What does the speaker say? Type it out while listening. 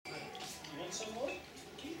some more?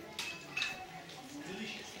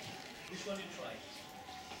 Delicious. Which one you try?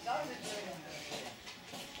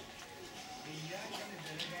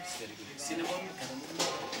 It's very good. Cinnamon,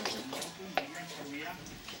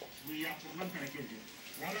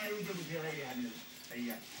 ولا يوجد في غيرها من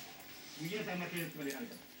الأيام ويتها مكينة بني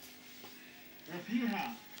آدم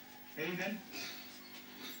وفيها أيضا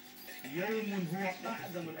يوم هو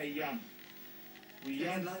أعظم الأيام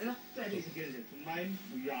ويوم تهديس كرزة ثم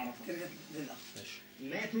ويا عرفة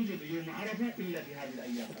لا توجد يوم عرفة إلا في هذه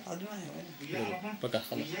الأيام ويا عرفة بقى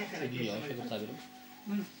خلاص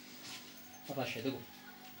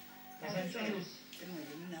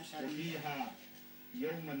وفيها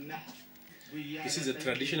يوم النحر. This is a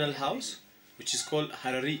traditional house which is called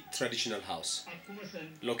Harari traditional house,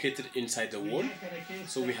 located inside the wall.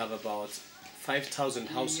 So we have about 5,000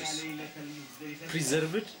 houses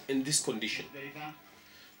preserved in this condition.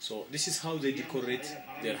 So this is how they decorate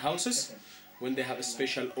their houses. When they have a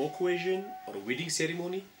special occasion or wedding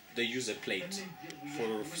ceremony, they use a plate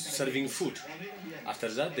for serving food. After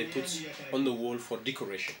that, they put on the wall for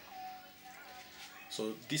decoration.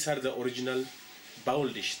 So these are the original bowl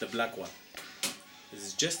dish, the black one.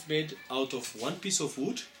 It's just made out of one piece of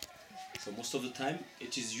wood. So most of the time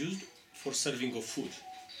it is used for serving of food.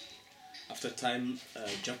 After time,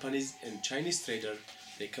 Japanese and Chinese trader,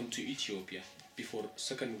 they come to Ethiopia before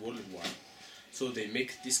Second World War. So they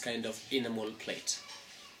make this kind of enamel plate.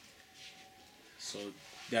 So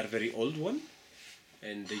they are very old one,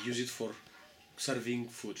 and they use it for serving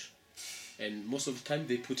food. And most of the time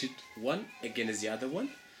they put it one against the other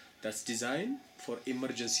one. That's designed for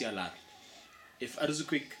emergency alarm. If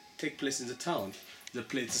earthquake take place in the town, the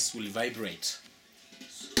plates will vibrate.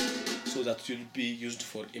 So that will be used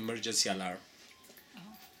for emergency alarm.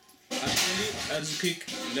 Actually, earthquake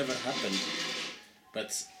never happened.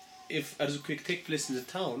 But if earthquake take place in the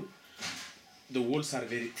town, the walls are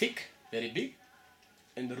very thick, very big,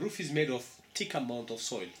 and the roof is made of thick amount of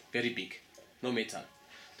soil, very big, no metal.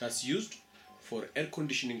 That's used for air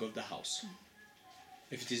conditioning of the house.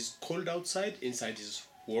 If it is cold outside, inside is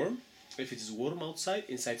warm. If it is warm outside,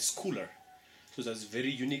 inside is cooler. So that's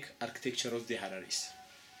very unique architecture of the Hararis.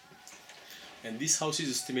 And this house is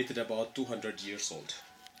estimated about 200 years old.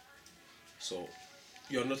 So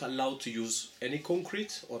you're not allowed to use any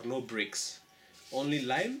concrete or no bricks, only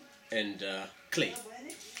lime and clay.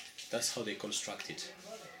 That's how they construct it.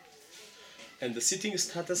 And the sitting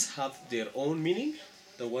status have their own meaning.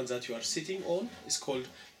 The ones that you are sitting on is called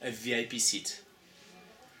a VIP seat.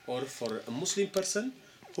 Or for a Muslim person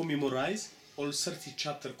who memorize all 30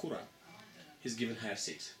 chapter Quran, he's given higher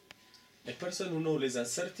seat. A person who knows less than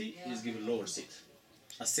 30 is given lower seat,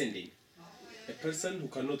 ascending. A person who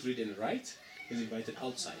cannot read and write is invited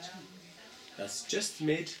outside. That's just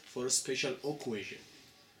made for a special occasion.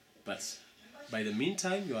 But by the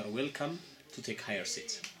meantime, you are welcome to take higher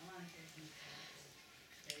seat.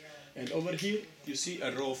 And over here, you see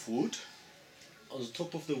a row of wood. On the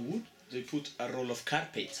top of the wood, they put a roll of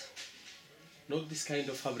carpet. Not this kind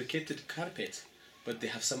of fabricated carpet, but they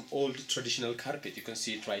have some old traditional carpet. You can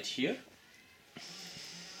see it right here,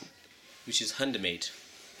 which is handmade.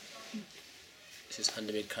 This is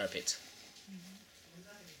handmade carpet.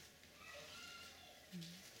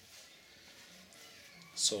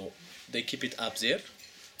 So they keep it up there,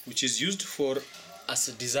 which is used for as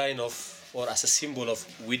a design of or as a symbol of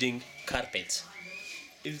wedding carpet.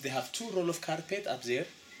 If they have two rolls of carpet up there,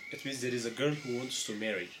 it means there is a girl who wants to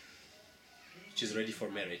marry, which is ready for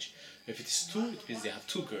marriage. If it is two, it means they have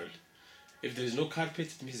two girls. If there is no carpet,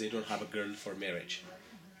 it means they don't have a girl for marriage.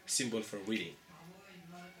 Symbol for wedding.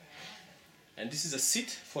 And this is a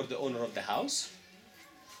seat for the owner of the house,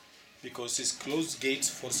 because it's closed gates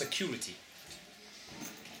for security.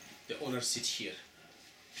 The owner sits here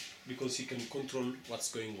because he can control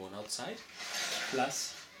what's going on outside.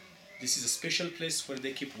 Plus, this is a special place where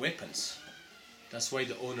they keep weapons. That's why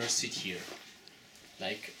the owners sit here,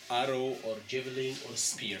 like arrow or javelin or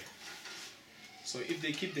spear. So if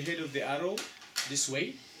they keep the head of the arrow this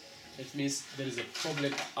way, it means there is a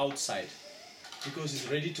problem outside, because it's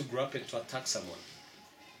ready to grab and to attack someone.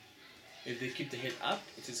 If they keep the head up,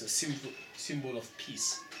 it is a symbol of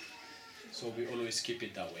peace. So we always keep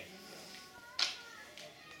it that way.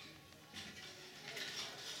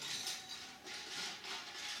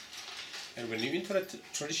 And when you enter a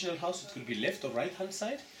traditional house, it will be left or right hand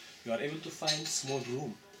side. You are able to find small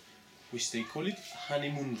room, which they call it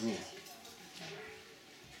honeymoon room.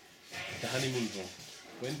 The honeymoon room.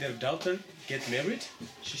 When their daughter get married,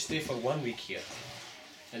 she stay for 1 week here,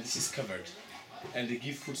 and this is covered, and they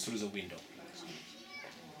give food through the window.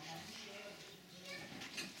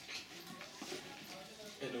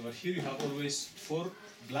 And over here you have always 4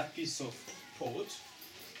 black pieces of pot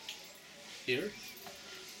here,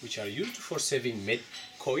 which are used for saving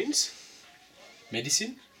coins,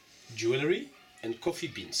 medicine, jewelry, and coffee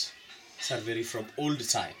beans. These are very from old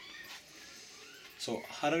time. So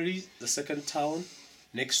Harari, the second town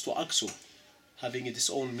next to Aksum, having its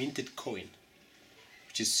own minted coin,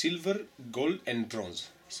 which is silver, gold, and bronze.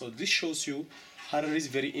 So this shows you Harari is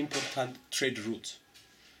very important trade route.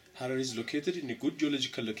 Harari is located in a good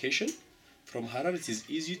geological location. From Harar it is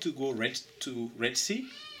easy to go to Red Sea,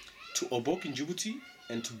 to Obok in Djibouti,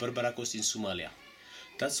 and to Berbera Coast in Somalia.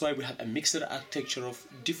 That's why we have a mixed architecture of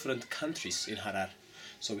different countries in Harar.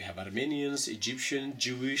 So we have Armenians, Egyptian,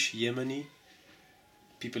 Jewish, Yemeni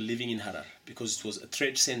people living in Harar because it was a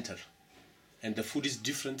trade center, and the food is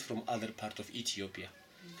different from other part of Ethiopia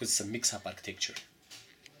because it's a mix-up architecture.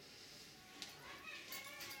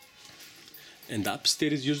 And the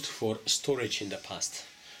upstairs is used for storage in the past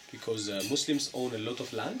because Muslims own a lot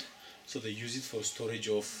of land, so they use it for storage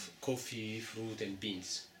of coffee, fruit, and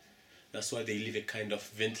beans. That's why they leave a kind of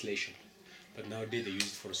ventilation. But nowadays they use it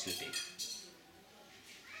for sleeping. If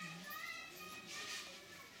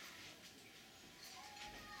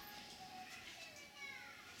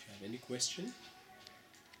you have any question?